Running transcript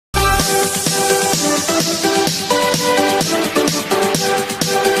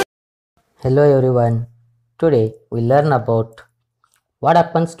Hello everyone. Today we learn about what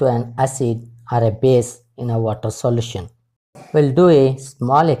happens to an acid or a base in a water solution. We'll do a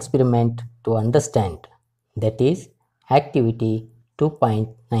small experiment to understand, that is activity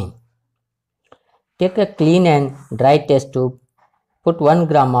 2.9. Take a clean and dry test tube, put 1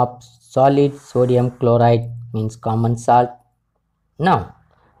 gram of solid sodium chloride, means common salt. Now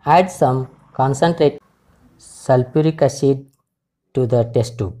add some concentrated sulphuric acid to the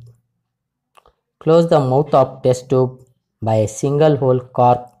test tube. Close the mouth of test tube by a single hole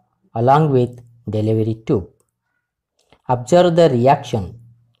cork along with delivery tube. Observe the reaction.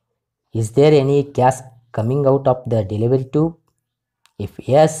 Is there any gas coming out of the delivery tube? If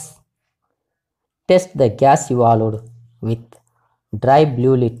yes, test the gas evolved with dry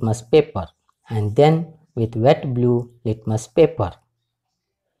blue litmus paper and then with wet blue litmus paper.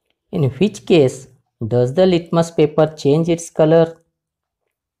 In which case does the litmus paper change its color?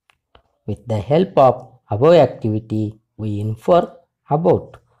 With the help of above activity, we infer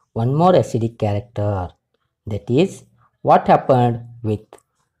about one more acidic character, that is what happened with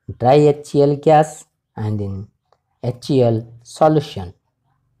dry HCl gas and in HCl solution.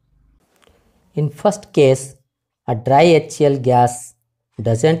 In first case, a dry HCl gas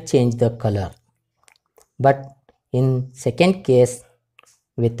doesn't change the color, but in second case,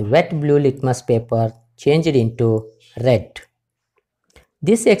 with wet blue litmus paper changed into red.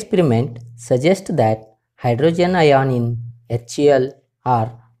 This experiment suggests that hydrogen ion in HCl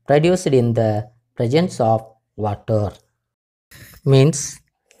are produced in the presence of water. Means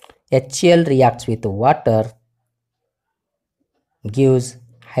HCl reacts with water, gives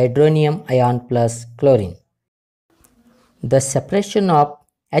hydronium ion plus chlorine. The separation of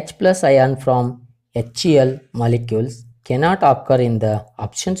H plus ion from HCl molecules cannot occur in the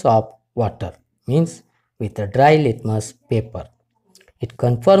absence of water, means with a dry litmus paper. It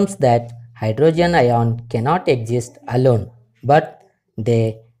confirms that hydrogen ion cannot exist alone, but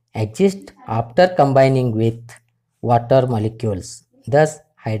they exist after combining with water molecules. Thus,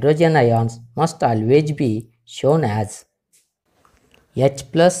 hydrogen ions must always be shown as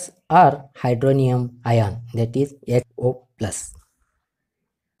H plus or hydronium ion, that is HO plus.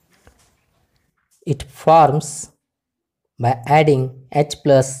 It forms by adding H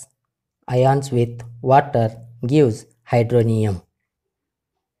plus ions with water gives hydronium.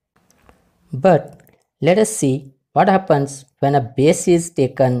 But let us see what happens when a base is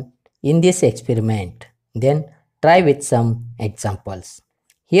taken in this experiment. Then try with some examples.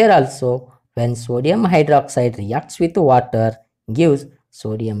 Here also, when sodium hydroxide reacts with water, gives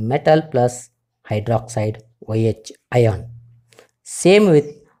sodium metal plus hydroxide OH ion. Same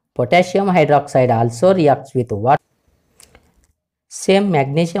with potassium hydroxide also reacts with water. Same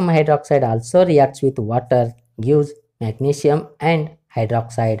magnesium hydroxide also reacts with water, gives magnesium and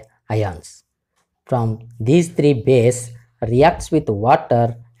hydroxide ions. From these three base reacts with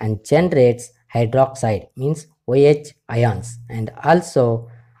water and generates hydroxide, means OH ions, and also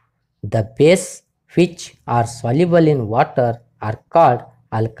the base which are soluble in water are called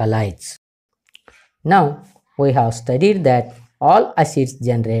alkalides. Now we have studied that all acids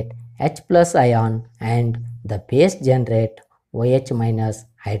generate H plus ion and the base generate OH minus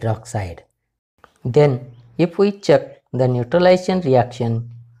hydroxide. Then if we check the neutralization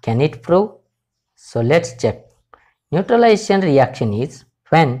reaction, can it prove? So let's check. Neutralization reaction is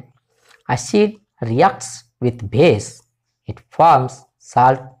when acid reacts with base, it forms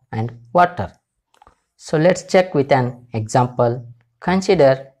salt and water. So let's check with an example.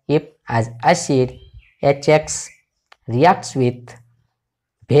 Consider if as acid HX reacts with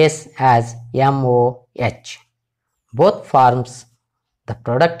base as MOH. Both forms the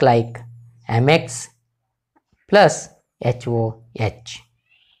product like MX plus HOH.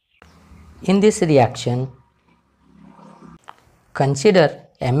 In this reaction, consider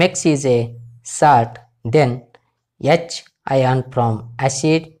MX is a salt, then H ion from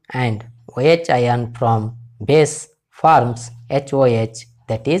acid and OH ion from base forms HOH,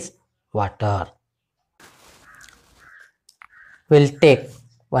 that is water. We'll take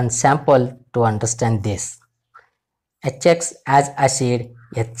one sample to understand this. HX as acid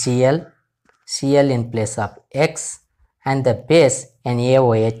HCl, Cl in place of X, and the base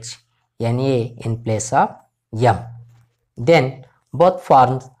NaOH, Na in place of M. Then both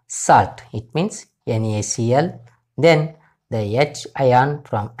forms salt, it means NaCl. Then the H ion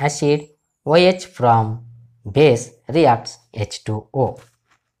from acid, OH from base reacts H2O.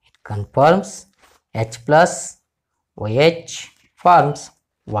 It confirms H plus OH forms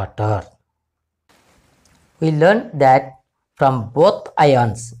water. We learned that from both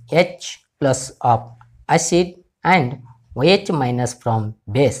ions H plus of acid and OH minus from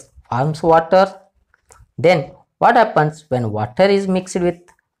base forms water. Then what happens when water is mixed with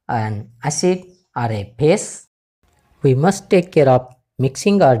an acid or a base? We must take care of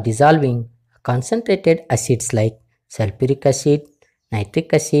mixing or dissolving concentrated acids like sulphuric acid,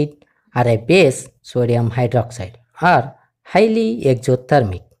 nitric acid, or a base sodium hydroxide are highly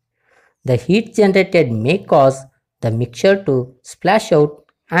exothermic. The heat generated may cause the mixture to splash out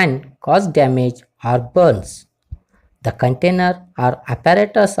and cause damage or burns. The container or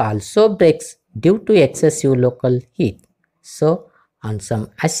apparatus also breaks due to excessive local heat. So, on some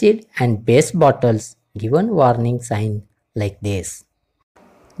acid and base bottles, given warning sign like this.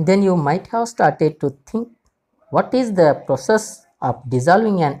 Then you might have started to think, what is the process of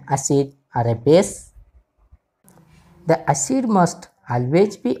dissolving an acid or a base? The acid must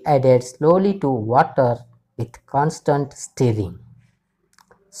always be added slowly to water with constant stirring.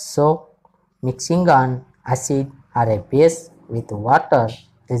 So, mixing an acid or a base with water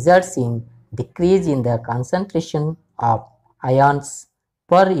results in decrease in the concentration of ions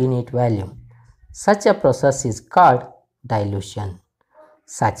per unit volume. Such a process is called dilution.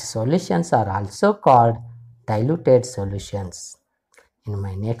 Such solutions are also called diluted solutions. In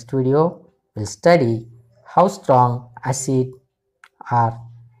my next video, we'll study how strong acid or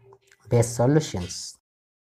base solutions.